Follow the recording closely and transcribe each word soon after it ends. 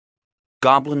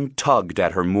Goblin tugged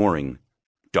at her mooring,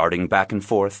 darting back and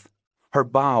forth, her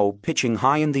bow pitching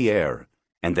high in the air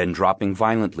and then dropping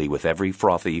violently with every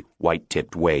frothy,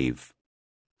 white-tipped wave.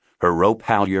 Her rope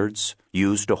halyards,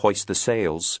 used to hoist the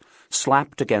sails,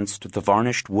 slapped against the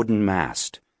varnished wooden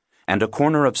mast, and a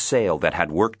corner of sail that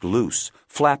had worked loose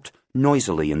flapped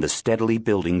noisily in the steadily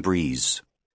building breeze.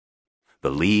 The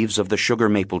leaves of the sugar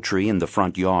maple tree in the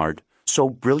front yard, so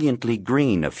brilliantly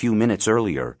green a few minutes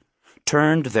earlier,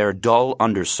 turned their dull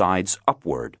undersides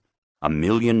upward, a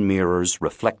million mirrors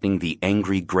reflecting the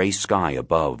angry gray sky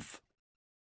above.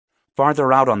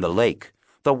 Farther out on the lake,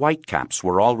 the whitecaps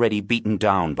were already beaten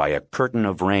down by a curtain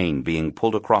of rain being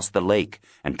pulled across the lake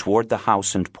and toward the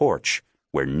house and porch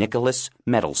where Nicholas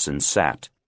Meddleson sat.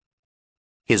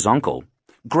 His uncle,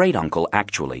 great-uncle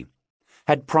actually,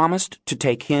 had promised to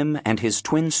take him and his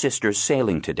twin sisters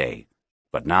sailing today,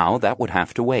 but now that would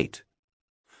have to wait.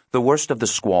 The worst of the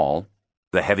squall,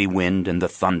 the heavy wind and the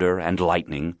thunder and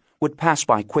lightning, would pass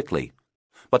by quickly,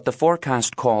 but the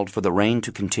forecast called for the rain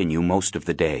to continue most of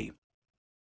the day.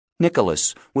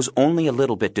 Nicholas was only a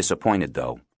little bit disappointed,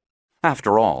 though.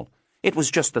 After all, it was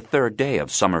just the third day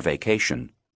of summer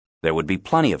vacation. There would be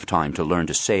plenty of time to learn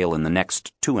to sail in the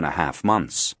next 2.5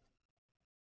 months.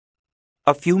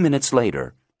 A few minutes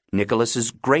later, Nicholas's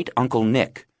great-uncle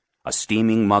Nick, a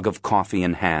steaming mug of coffee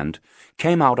in hand,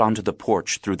 came out onto the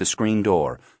porch through the screen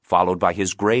door, followed by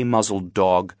his gray-muzzled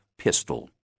dog,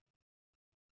 Pistol.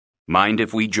 "Mind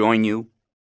if we join you?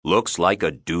 Looks like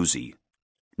a doozy.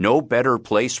 No better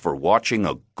place for watching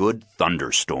a good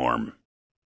thunderstorm."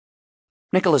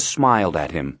 Nicholas smiled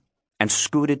at him and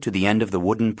scooted to the end of the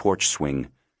wooden porch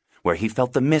swing, where he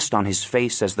felt the mist on his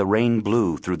face as the rain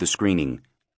blew through the screening.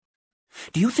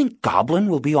 "Do you think Goblin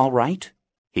will be all right?"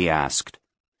 he asked.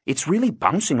 "It's really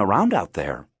bouncing around out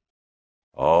there."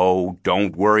 "Oh,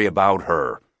 don't worry about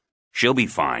her. She'll be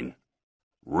fine.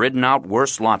 Ridden out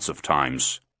worse lots of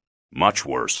times. Much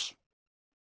worse."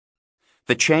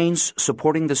 The chains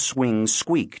supporting the swing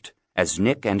squeaked as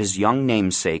Nick and his young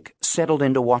namesake settled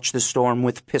in to watch the storm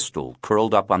with Pistol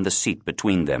curled up on the seat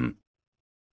between them.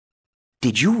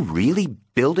 "Did you really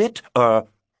build it,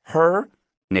 her?"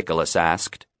 Nicholas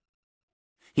asked.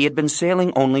 He had been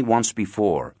sailing only once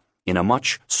before, in a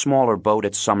much smaller boat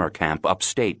at summer camp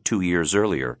upstate 2 years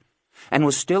earlier, and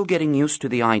was still getting used to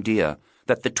the idea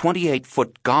that the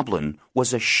 28-foot Goblin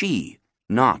was a she,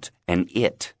 not an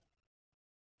it.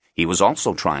 He was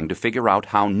also trying to figure out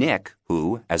how Nick,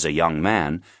 who, as a young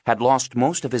man, had lost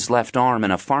most of his left arm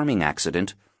in a farming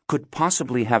accident, could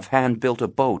possibly have hand-built a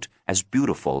boat as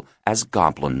beautiful as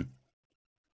Goblin.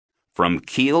 "From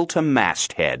keel to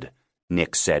masthead,"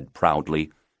 Nick said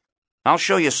proudly. "I'll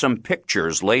show you some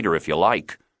pictures later if you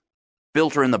like.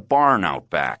 Built her in the barn out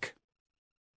back."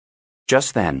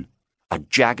 Just then, a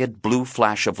jagged blue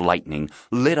flash of lightning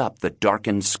lit up the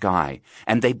darkened sky,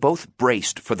 and they both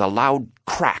braced for the loud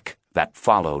crack that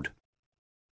followed.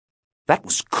 "That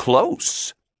was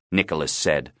close," Nicholas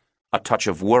said, a touch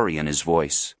of worry in his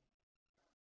voice.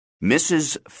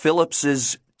 "Mrs.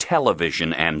 Phillips's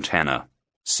television antenna,"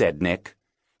 said Nick.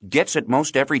 "Gets it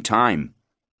most every time.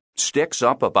 Sticks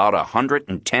up about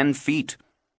 110 feet.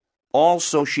 All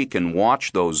so she can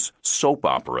watch those soap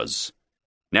operas.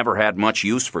 Never had much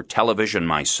use for television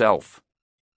myself.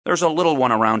 There's a little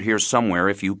one around here somewhere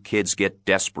if you kids get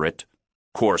desperate.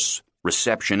 Course,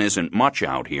 reception isn't much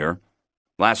out here.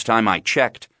 Last time I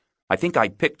checked, I think I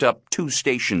picked up 2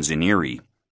 stations in Erie."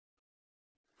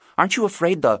 "Aren't you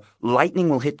afraid the lightning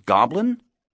will hit Goblin?"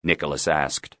 Nicholas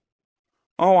asked.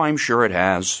 "Oh, I'm sure it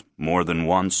has, more than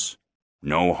once.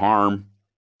 No harm.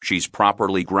 She's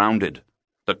properly grounded.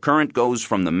 The current goes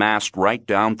from the mast right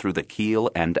down through the keel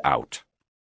and out."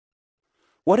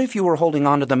 "What if you were holding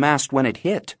on to the mast when it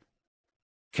hit?"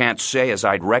 "Can't say as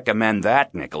I'd recommend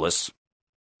that, Nicholas.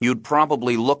 You'd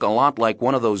probably look a lot like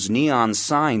one of those neon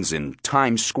signs in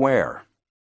Times Square."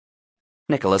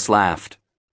 Nicholas laughed.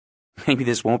 Maybe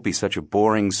this won't be such a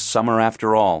boring summer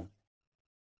after all.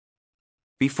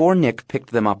 Before Nick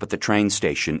picked them up at the train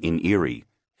station in Erie,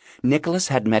 Nicholas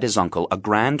had met his uncle a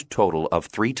grand total of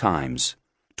 3 times,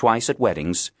 twice at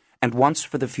weddings and once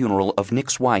for the funeral of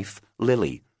Nick's wife,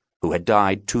 Lily, who had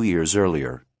died 2 years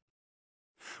earlier.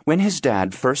 When his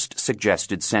dad first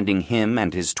suggested sending him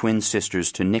and his twin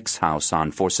sisters to Nick's house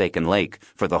on Forsaken Lake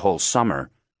for the whole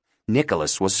summer,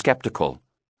 Nicholas was skeptical,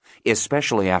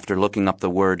 especially after looking up the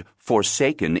word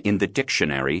forsaken in the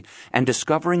dictionary and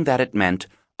discovering that it meant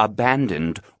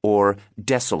abandoned or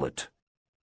desolate.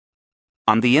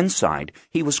 On the inside,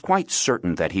 he was quite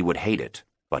certain that he would hate it,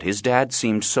 but his dad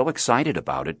seemed so excited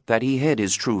about it that he hid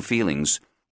his true feelings,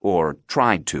 or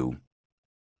tried to.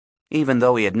 Even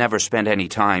though he had never spent any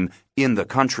time in the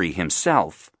country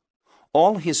himself,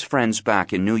 all his friends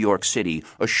back in New York City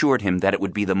assured him that it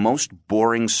would be the most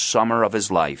boring summer of his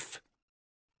life.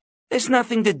 "There's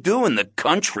nothing to do in the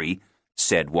country,"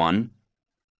 said one.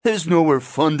 "There's nowhere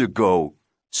fun to go,"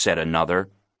 said another.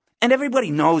 "And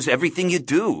everybody knows everything you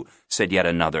do," said yet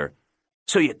another.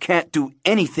 "So you can't do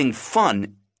anything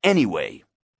fun anyway."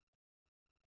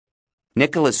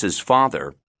 Nicholas's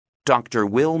father, Dr.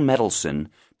 Will Medelson,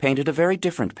 painted a very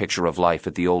different picture of life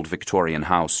at the old Victorian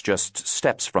house just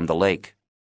steps from the lake.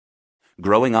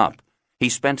 Growing up, he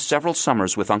spent several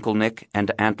summers with Uncle Nick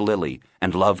and Aunt Lily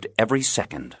and loved every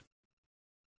second.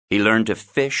 He learned to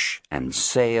fish and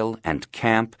sail and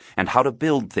camp and how to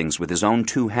build things with his own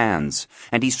 2 hands,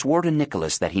 and he swore to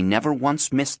Nicholas that he never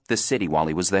once missed the city while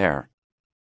he was there.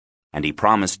 And he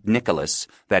promised Nicholas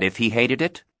that if he hated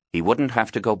it, he wouldn't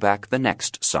have to go back the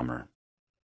next summer.